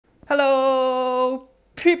Hello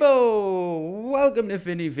people! Welcome to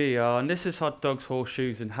Vinny VR, and this is Hot Dogs,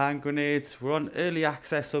 Horseshoes and Hand Grenades. We're on early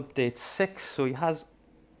access update 6, so he has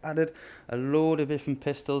added a load of different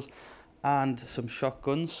pistols and some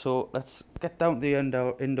shotguns. So let's get down to the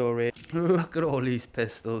indoor range. Look at all these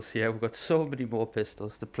pistols here. We've got so many more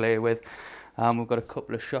pistols to play with. We've got a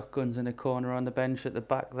couple of shotguns in the corner on the bench at the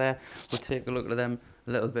back there. We'll take a look at them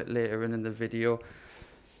a little bit later in the video.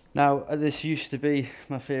 Now, this used to be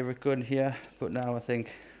my favourite gun here, but now I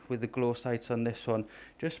think with the glow sights on this one,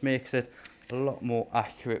 just makes it a lot more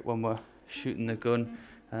accurate when we're shooting the gun.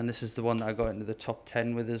 And this is the one that I got into the top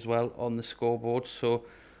 10 with as well on the scoreboard. So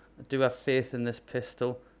I do have faith in this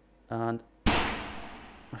pistol, and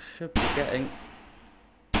I should be getting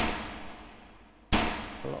a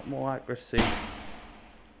lot more accuracy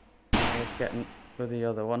than I was getting with the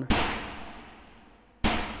other one.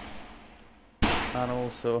 And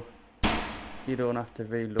also, you don't have to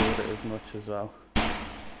reload it as much as well.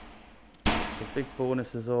 So big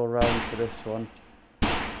bonuses all around for this one.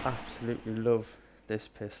 Absolutely love this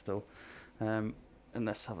pistol. And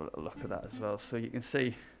let's have a little look at that as well. So you can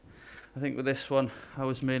see, I think with this one, I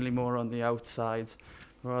was mainly more on the outsides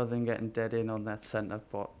rather than getting dead in on that centre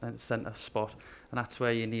spot. And that's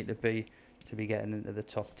where you need to be getting into the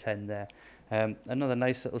top 10 there. Another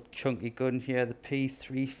nice little chunky gun here, the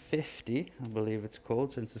P350, I believe it's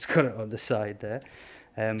called, since it's got it on the side there.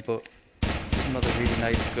 But it's another really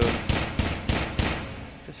nice gun.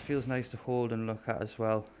 Just feels nice to hold and look at as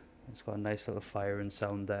well. It's got a nice little firing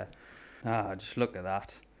sound there. Just look at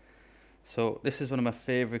that. So this is one of my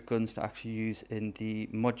favourite guns to actually use in the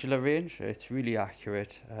modular range. It's really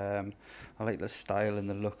accurate. I like the style and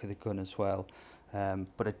the look of the gun as well.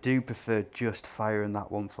 But I do prefer just firing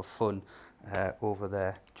that one for fun over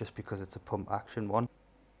there, just because it's a pump action one.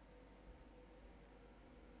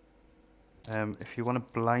 If you want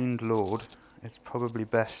to blind load, it's probably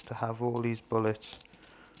best to have all these bullets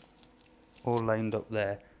all lined up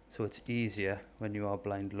there, so it's easier when you are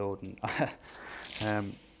blind loading.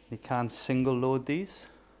 You can single load these,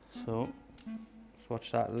 so just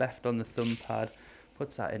watch that. Left on the thumb pad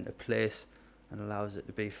puts that into place and allows it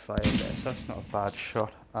to be fired there. So that's not a bad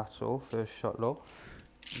shot at all, first shot low.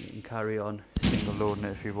 You can carry on single loading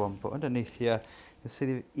it if you want, but underneath here you'll see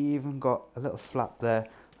they've even got a little flap there,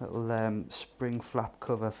 little spring flap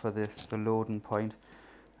cover for the loading point.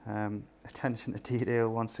 Attention to detail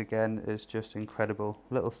once again is just incredible.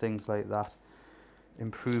 Little things like that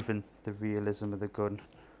improving the realism of the gun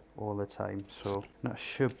all the time. So that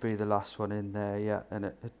should be the last one in there, yeah, and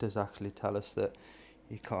it does actually tell us that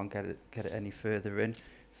you can't get it any further in.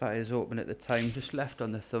 If that is open at the time, just left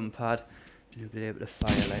on the thumb pad, you'll be able to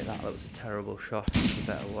fire like that. That was a terrible shot. It's a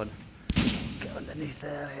better one. Get underneath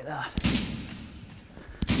there like that.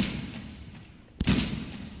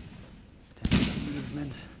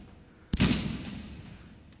 Movement.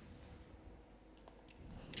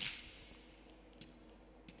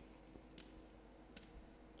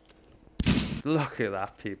 Look at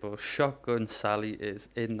that, people. Shotgun Sally is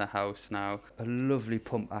in the house now. A lovely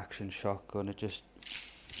pump action shotgun. It just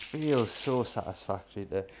feels so satisfactory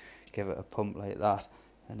to give it a pump like that.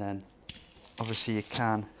 And then obviously you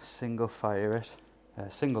can single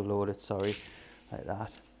load it, sorry, like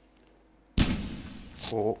that.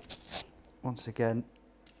 Or once again,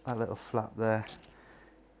 that little flap there,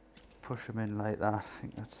 push them in like that. I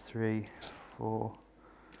think that's 3, 4,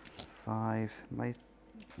 5,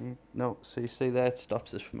 no, so you see there, it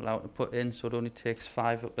stops us from allowing to put in, so it only takes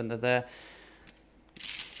 5 up into there.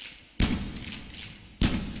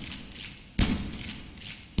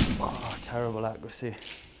 Oh, terrible accuracy.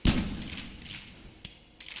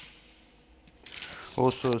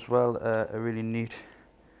 Also as well, a really neat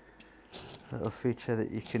little feature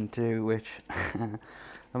that you can do, which I'm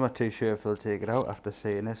not too sure if they'll take it out after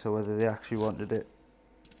seeing this or whether they actually wanted it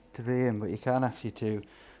to be in, but you can actually do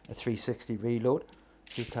a 360 reload.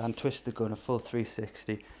 You can twist the gun a full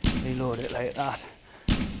 360, reload it like that,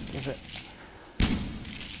 give it,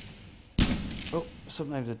 oh,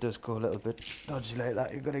 sometimes it does go a little bit dodgy like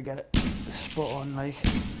that, you've got to get it spot on like,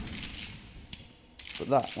 but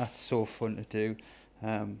that's so fun to do.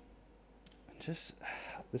 Just,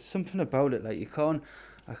 there's something about it, like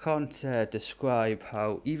I can't describe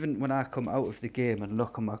how, even when I come out of the game and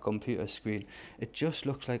look on my computer screen, it just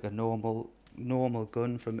looks like a normal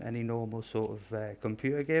gun from any normal sort of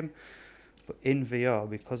computer game. But in VR,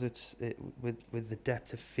 because with the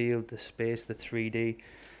depth of field, the space, the 3D,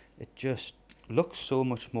 it just looks so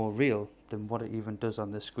much more real than what it even does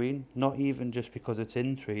on the screen. Not even just because it's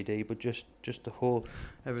in 3D, but just the whole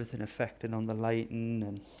everything affecting on the lighting,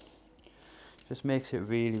 and just makes it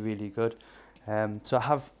really, really good. So I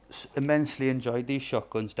have immensely enjoyed these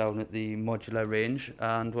shotguns down at the modular range,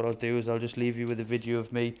 and what I'll do is I'll just leave you with a video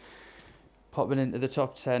of me popping into the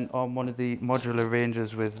top 10 on one of the modular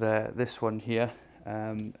ranges with this one here,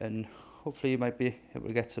 and hopefully you might be able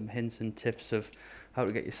to get some hints and tips of how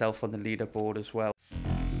to get yourself on the leaderboard as well.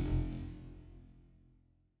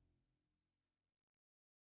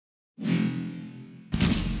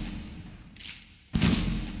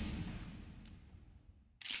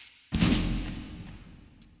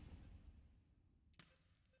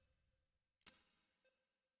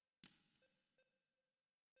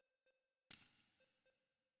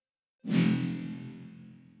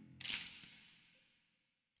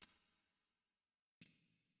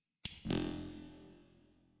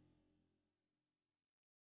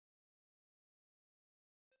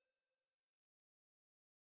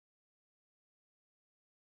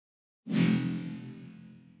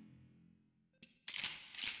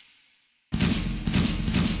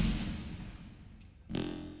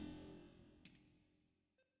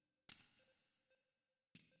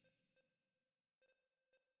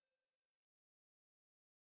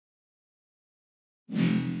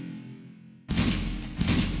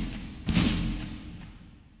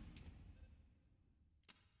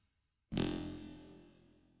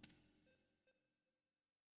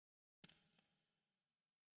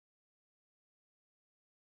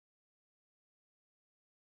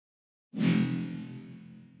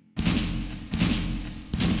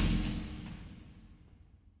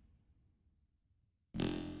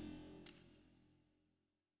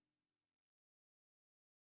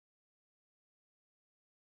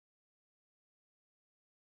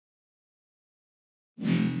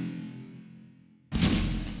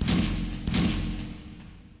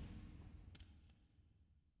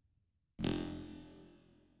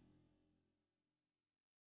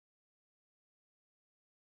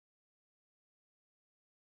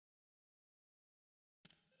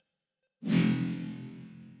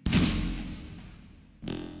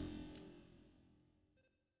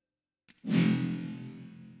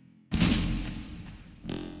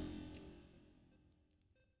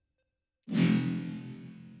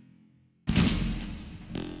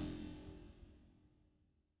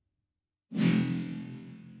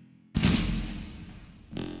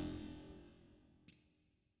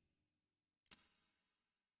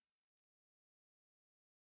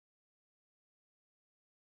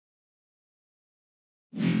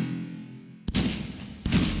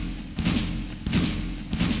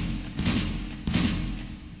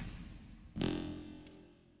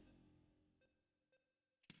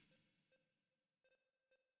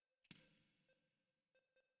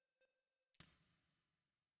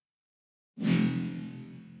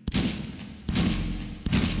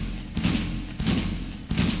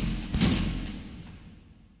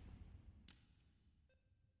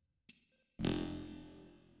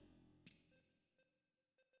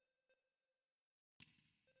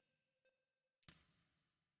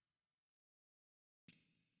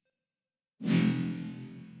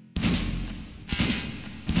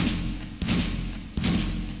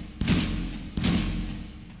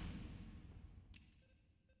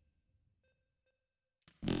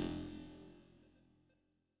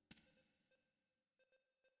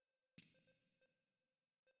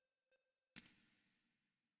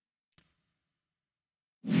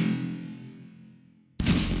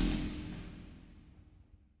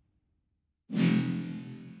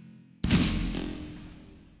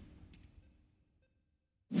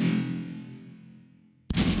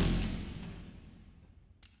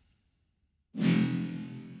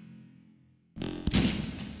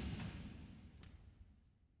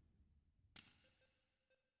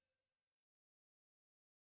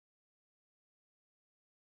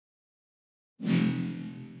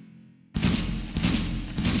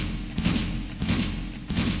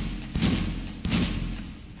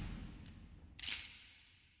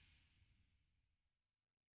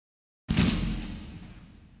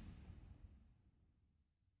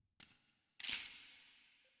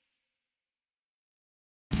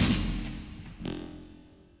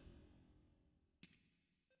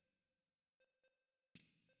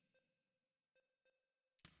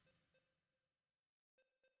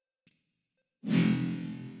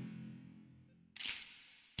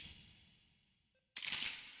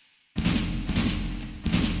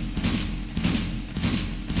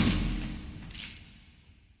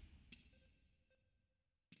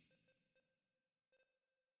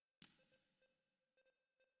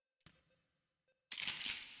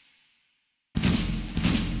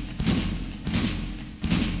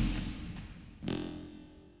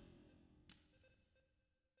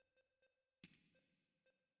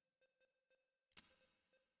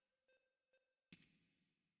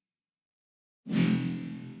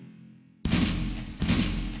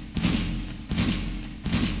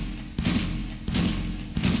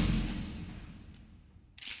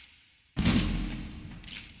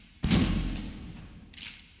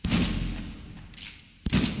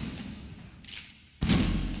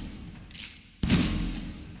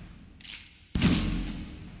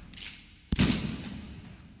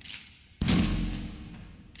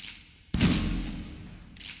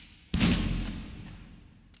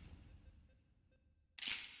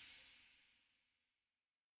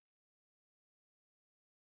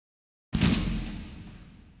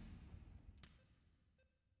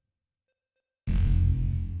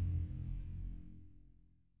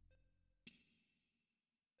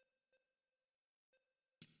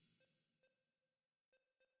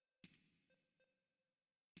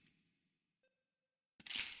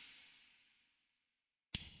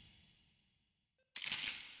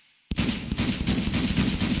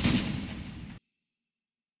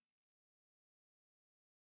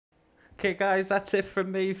 Okay guys, that's it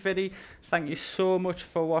from me, Vinny. Thank you so much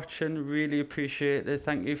for watching, really appreciate it.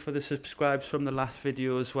 Thank you for the subscribes from the last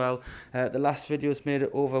video as well. The last video's made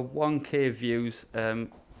it over 1k views.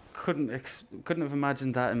 Couldn't have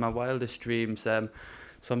imagined that in my wildest dreams. So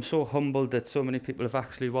I'm so humbled that so many people have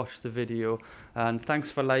actually watched the video. And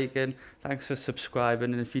thanks for liking, thanks for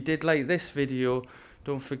subscribing. And if you did like this video,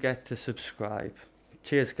 don't forget to subscribe.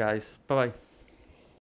 Cheers guys, bye bye.